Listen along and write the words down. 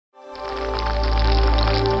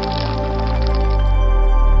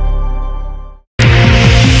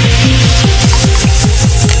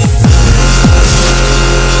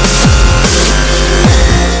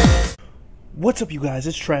What's up, you guys?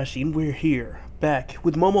 It's Trashy, and we're here, back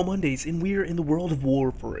with MmoMmo Mondays, and we're in the world of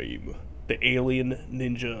Warframe, the alien,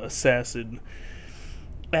 ninja, assassin,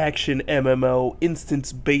 action MMO,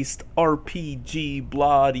 instance-based RPG,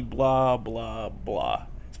 blah-de-blah, blah, blah.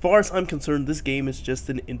 As far as I'm concerned, this game is just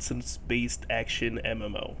an instance-based action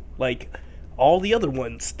MMO. Like all the other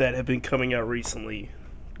ones that have been coming out recently.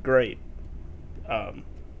 Great.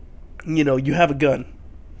 You know, you have a gun.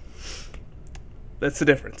 That's the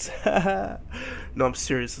difference. No, I'm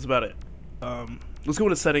serious. That's about it. Let's go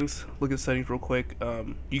into settings. Look at settings real quick.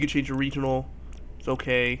 You can change your regional. It's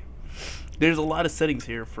okay. There's a lot of settings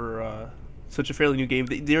here for such a fairly new game.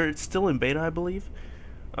 They're still in beta, I believe.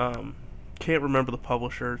 Can't remember the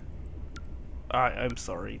publisher. I'm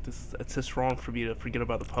sorry. It's just wrong for me to forget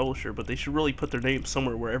about the publisher, but they should really put their name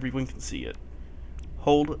somewhere where everyone can see it.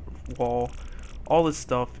 Hold, wall, all this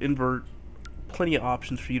stuff, invert, plenty of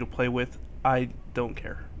options for you to play with. I don't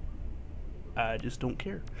care. I just don't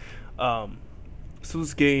care. So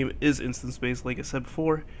this game is instance-based, like I said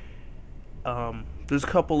before. There's a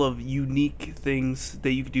couple of unique things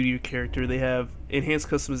that you can do to your character. They have enhanced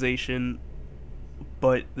customization,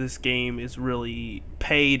 but this game is really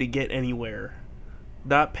pay to get anywhere.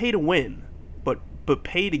 Not pay to win, but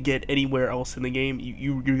pay to get anywhere else in the game.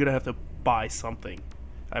 You're going to have to buy something.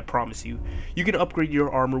 I promise you. You can upgrade your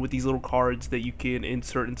armor with these little cards that you can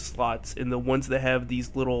insert into slots, and the ones that have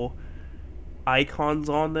these little icons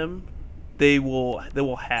on them, they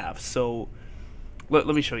will have. So let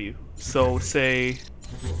me show you. So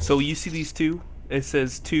you see these two? It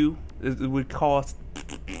says 2. It would cost.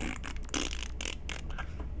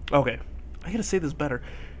 Okay, I gotta say this better.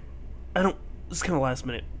 It's kind of last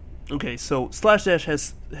minute. Okay, so /dash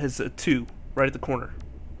has a 2 right at the corner.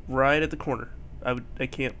 Right at the corner. I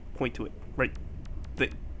can't point to it. Right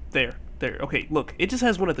there. Okay, look, it just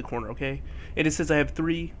has 1 at the corner, okay? And it says I have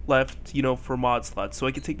 3 left, you know, for mod slots. So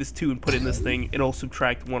I can take this 2 and put it in this thing. It'll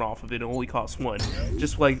subtract 1 off of it. It only costs 1.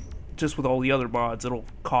 Just with all the other mods, it'll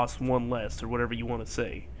cost 1 less, or whatever you want to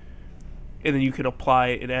say. And then you can apply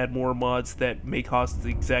and add more mods that may cost the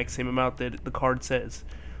exact same amount that the card says.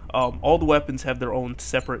 All the weapons have their own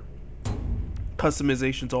separate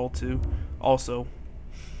customizations also.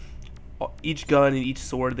 Each gun and each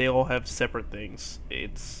sword, they all have separate things.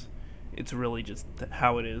 It's really just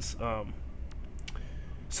how it is.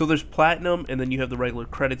 So there's platinum, and then you have the regular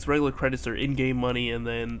credits. Regular credits are in-game money, and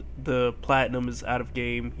then the platinum is out of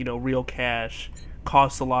game, you know, real cash.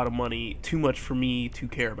 Costs a lot of money, too much for me to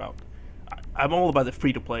care about. I'm all about the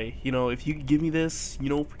free-to-play. You know, if you give me this, you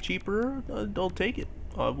know, for cheaper, I'll take it.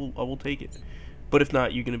 I will take it. But if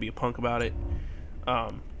not, you're gonna be a punk about it.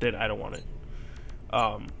 Then I don't want it.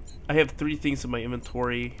 I have 3 things in my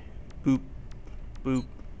inventory. Boop, boop.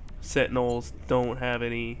 Sentinels don't have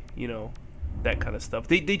any, you know, that kind of stuff.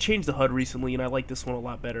 They changed the HUD recently, and I like this one a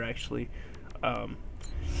lot better, actually.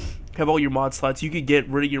 Have all your mod slots. You can get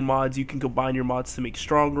rid of your mods. You can combine your mods to make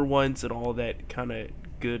stronger ones and all that kind of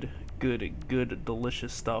good,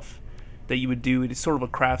 delicious stuff that you would do. It's sort of a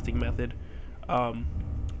crafting method.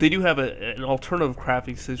 They do have an alternative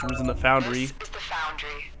crafting system in the Foundry. This is the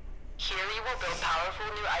Foundry. Here you will build powerful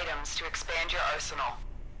new items to expand your arsenal.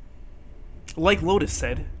 Like Lotus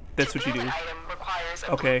said, that's what you do. An item requires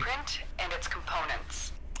a blueprint and its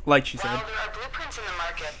components. Like she said. While there are blueprints in the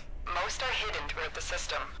market, most are hidden throughout the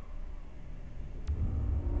system.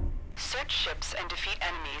 Search ships and defeat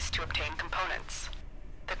enemies to obtain components.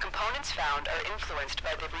 The components found are influenced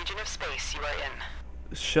by the region of space you are in.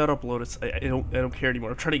 Shut up, Lotus. I don't care anymore.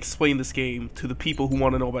 I'm trying to explain this game to the people who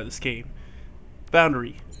want to know about this game.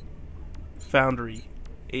 Foundry.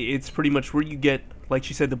 It's pretty much where you get, like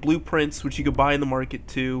she said, the blueprints, which you could buy in the market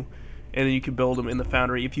too, and then you can build them in the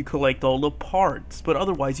Foundry if you collect all the parts. But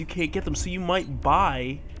otherwise, you can't get them. So you might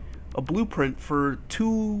buy a blueprint for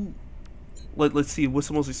let's see, what's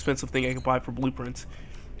the most expensive thing I could buy for blueprints?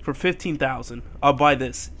 For 15,000. I'll buy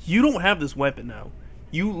this. You don't have this weapon now.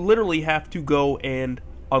 You literally have to go and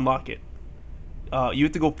unlock it. You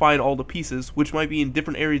have to go find all the pieces, which might be in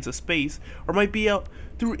different areas of space, or might be out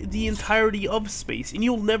through the entirety of space, and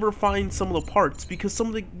you'll never find some of the parts, because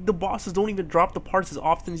some of the bosses don't even drop the parts as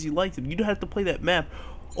often as you like them. You'd have to play that map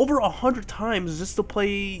over 100 times just to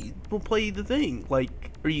play the thing.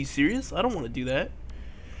 Like, are you serious? I don't want to do that.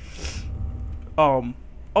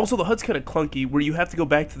 Also, the HUD's kind of clunky, where you have to go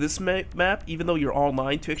back to this map, even though you're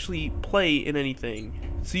online, to actually play in anything.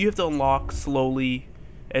 So you have to unlock slowly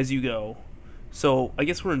as you go. So I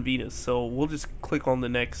guess we're in Venus, so we'll just click on the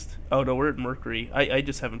next. Oh no, we're at Mercury. I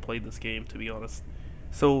just haven't played this game, to be honest.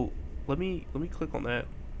 So let me click on that.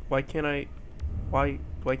 Why can't I play?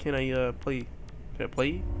 Can I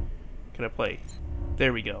play?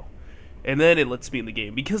 There we go. and then it lets me in the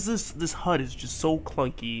game. Because this HUD is just so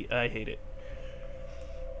clunky, I hate it.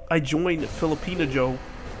 I joined Filipina Joe,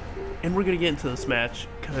 and we're gonna get into this match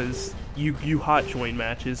because you hot join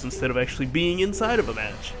matches instead of actually being inside of a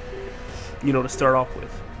match, you know, to start off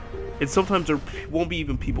with. And sometimes there won't be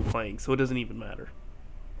even people playing, so it doesn't even matter.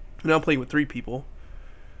 Now I'm playing with 3 people.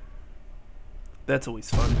 That's always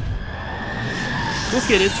fun. Let's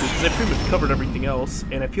get into it, because I pretty much covered everything else,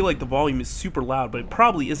 and I feel like the volume is super loud, but it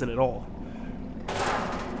probably isn't at all.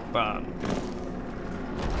 I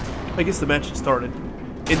guess the match has started.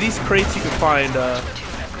 In these crates you can find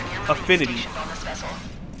affinity.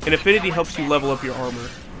 And affinity helps you level up your armor,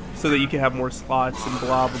 so that you can have more slots and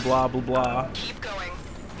blah blah blah blah blah. Keep going.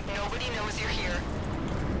 Nobody knows you're here.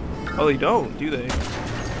 Oh, they don't, do they?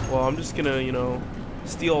 Well, I'm just gonna, you know,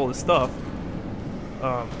 steal all this stuff.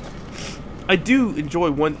 I do enjoy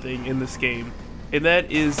one thing in this game, and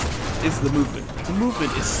that is the movement. The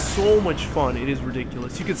movement is so much fun. It is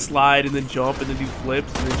ridiculous. You can slide and then jump and then do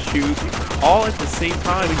flips and then shoot, all at the same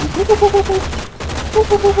time. And you go,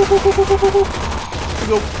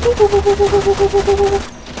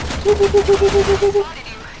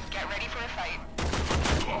 Get ready for a fight.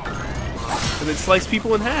 and then slice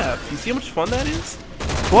people in half. You see how much fun that is?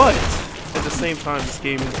 But at the same time, this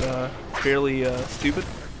game is fairly stupid.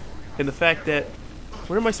 And the fact that,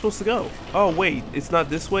 where am I supposed to go? Oh wait, it's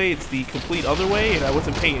not this way, it's the complete other way, and I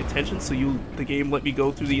wasn't paying attention, so the game let me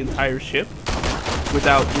go through the entire ship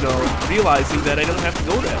without, you know, realizing that I don't have to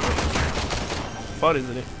go that way. Fun,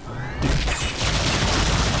 isn't it?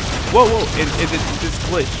 Whoa, whoa, and this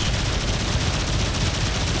glitch.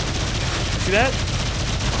 See that?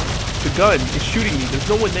 The gun is shooting me, there's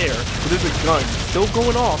no one there, but there's a gun still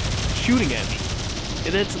going off, shooting at me.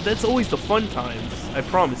 And that's always the fun times, I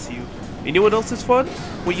promise you. And you know what else is fun?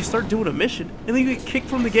 When you start doing a mission, and then you get kicked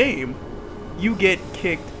from the game. You get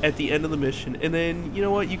kicked at the end of the mission, and then, you know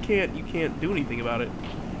what, you can't do anything about it.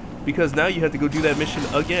 Because now you have to go do that mission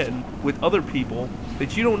again with other people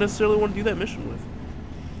that you don't necessarily want to do that mission with.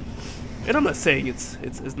 And I'm not saying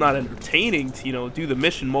it's not entertaining to, you know, do the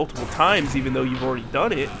mission multiple times even though you've already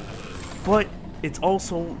done it. But it's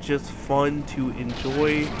also just fun to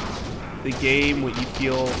enjoy the game when you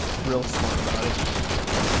feel real smart about it.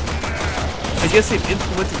 I guess they've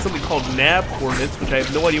implemented something called nav coordinates, which I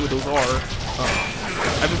have no idea what those are. I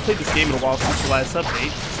haven't played this game in a while since the last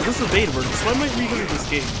update, so this is a beta version, so I might revisit this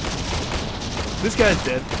game. This guy's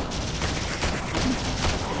dead.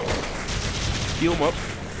 Heal him up.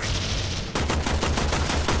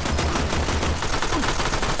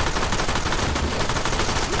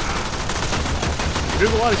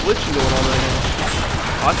 There's a lot of glitching going on right now.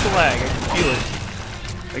 Lots of lag, I can feel it.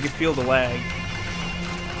 I can feel the lag.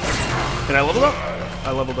 Can I level up?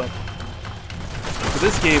 I leveled up. But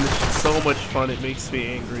this game is just so much fun, it makes me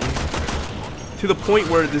angry. To the point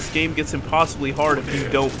where this game gets impossibly hard if you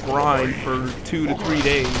don't grind for 2 to 3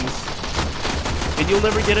 days. And you'll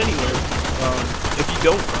never get anywhere if you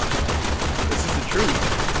don't grind. This is the truth.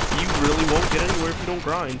 You really won't get anywhere if you don't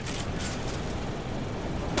grind.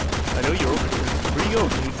 I know you're over here. Where you go,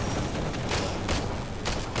 dude?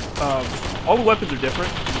 All the weapons are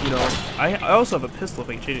different. You know, I also have a pistol if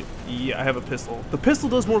I can change it. Yeah, I have a pistol. The pistol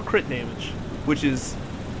does more crit damage, which is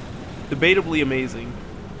debatably amazing.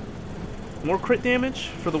 More crit damage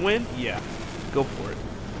for the win? Yeah, go for it.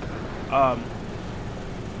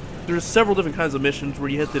 There's several different kinds of missions where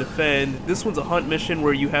you have to defend. This one's a hunt mission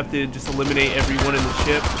where you have to just eliminate everyone in the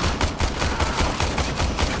ship.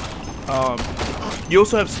 You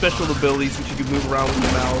also have special abilities which you can move around with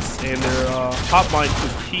the mouse, and they're hot bind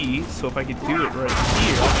with T. So if I could do it right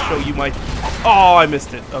here, I'll show you my. Oh, I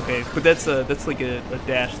missed it. Okay, but that's like a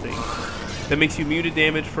dash thing that makes you immune to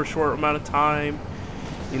damage for a short amount of time.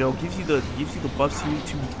 You know, gives you the buffs you need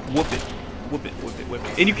to whoop it.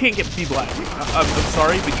 And you can't be black. I'm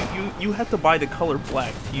sorry, but you have to buy the color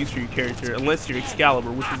black to use for your character, unless you're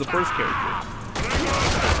Excalibur, which is the first character.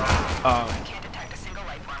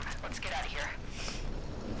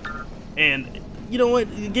 And you know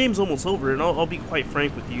what? The game's almost over, and I'll be quite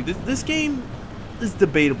frank with you. This game is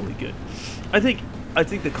debatably good. I think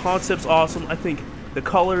the concept's awesome. I think the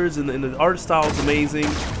colors and the art style is amazing.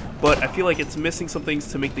 But I feel like it's missing some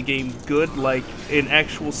things to make the game good, like an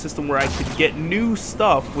actual system where I could get new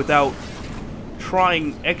stuff without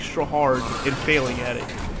trying extra hard and failing at it.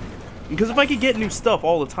 Because if I could get new stuff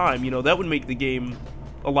all the time, you know, that would make the game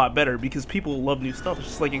a lot better, because people love new stuff. It's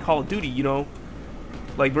just like in Call of Duty, you know,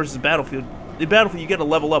 like versus Battlefield. In Battlefield, you get to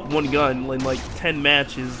level up one gun in like 10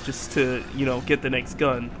 matches just to, you know, get the next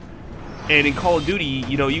gun. And in Call of Duty,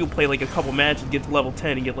 you know, you can play like a couple matches, get to level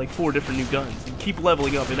 10, and get like 4 different new guns, and keep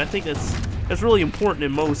leveling up. And I think that's that's really important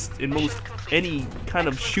in most any kind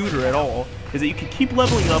of shooter at all, is that you can keep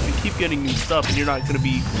leveling up and keep getting new stuff, and you're not going to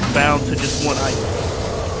be bound to just one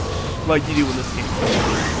item like you do in this game.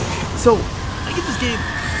 So I give this game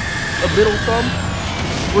a middle thumb.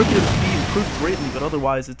 We're going to be improved greatly, but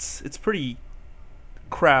otherwise it's pretty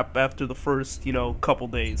crap after the first, you know, couple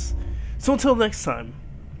days. So until next time,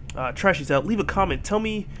 Trashy's out. Leave a comment. Tell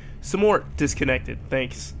me some more disconnected.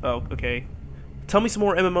 Thanks. Oh, okay. Tell me some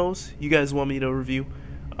more MMOs you guys want me to review.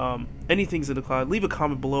 Anything's in the cloud. Leave a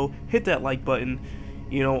comment below. Hit that like button.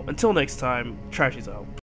 You know, until next time, Trashy's out.